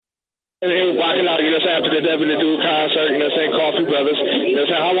Rocking out, after the Devin the Dude concert, Coffee Brothers.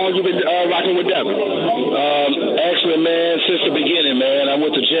 How long you been rocking with Devin? Actually, man, since the beginning, man, I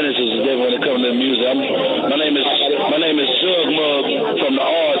went to Genesis when it comes to music. My name is Jug Mug from the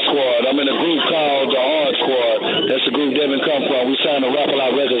Art Squad. I'm in a group called the Art Squad. That's the group Devin come from. We signed to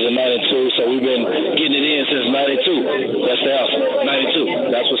Rap-A-Lot Records in '92, so we've been getting it in since '92. That's the album, '92.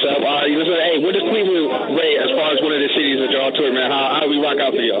 That's what's up. Hey, what does Cleveland rate as far as one of the cities that y'all tour, man? How do we rock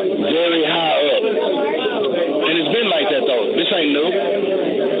out for y'all? Very high up. And it's been like that, though. This ain't new.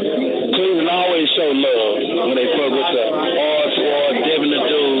 Cleveland always show love when they fuck with the Art Squad, Devin the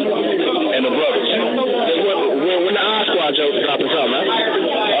Dude, and the brothers. When the Art Squad jokes dropping something, man?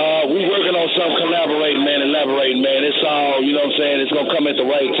 We working on some elaborating, man. It's all, it's going to come at the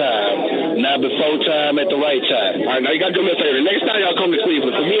right time. Not before time, at the right time. All right, now you got to do me a favor. Next time y'all come to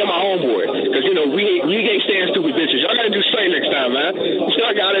Cleveland, for me and my homeboy, because, we ain't stand stupid bitches. Y'all got to do straight next time, man.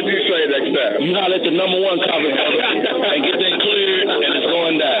 Y'all got to do straight next time. You holler at the number one cover, brother, and get that cleared, and it's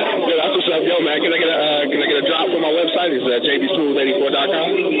going down. Yo, that's what's up. Yo, man, can I get a drop from my website? It's jbsmooth84.com.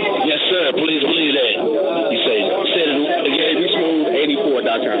 Yes, sir. Please believe that. You said it again.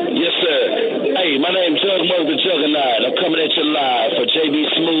 jbsmooth84.com. Yes, sir. Hey, my name's Jug Mug the Juggernaut. I'm coming at you live for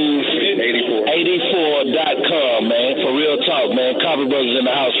jbsmooth84.com, man. For real talk, man. Coffee Brothers in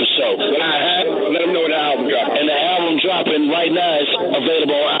the house for sure. Let them know when the album dropping. And the album dropping right now is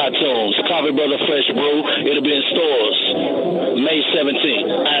available on iTunes. Coffee Brother Fresh Brew. It'll be in stores May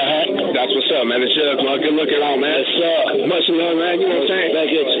 17th. That's what's up, man. It's Jug Mug. Good looking out, man. Yes, sir. Much love, man. You know what I'm saying? Back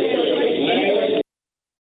at you.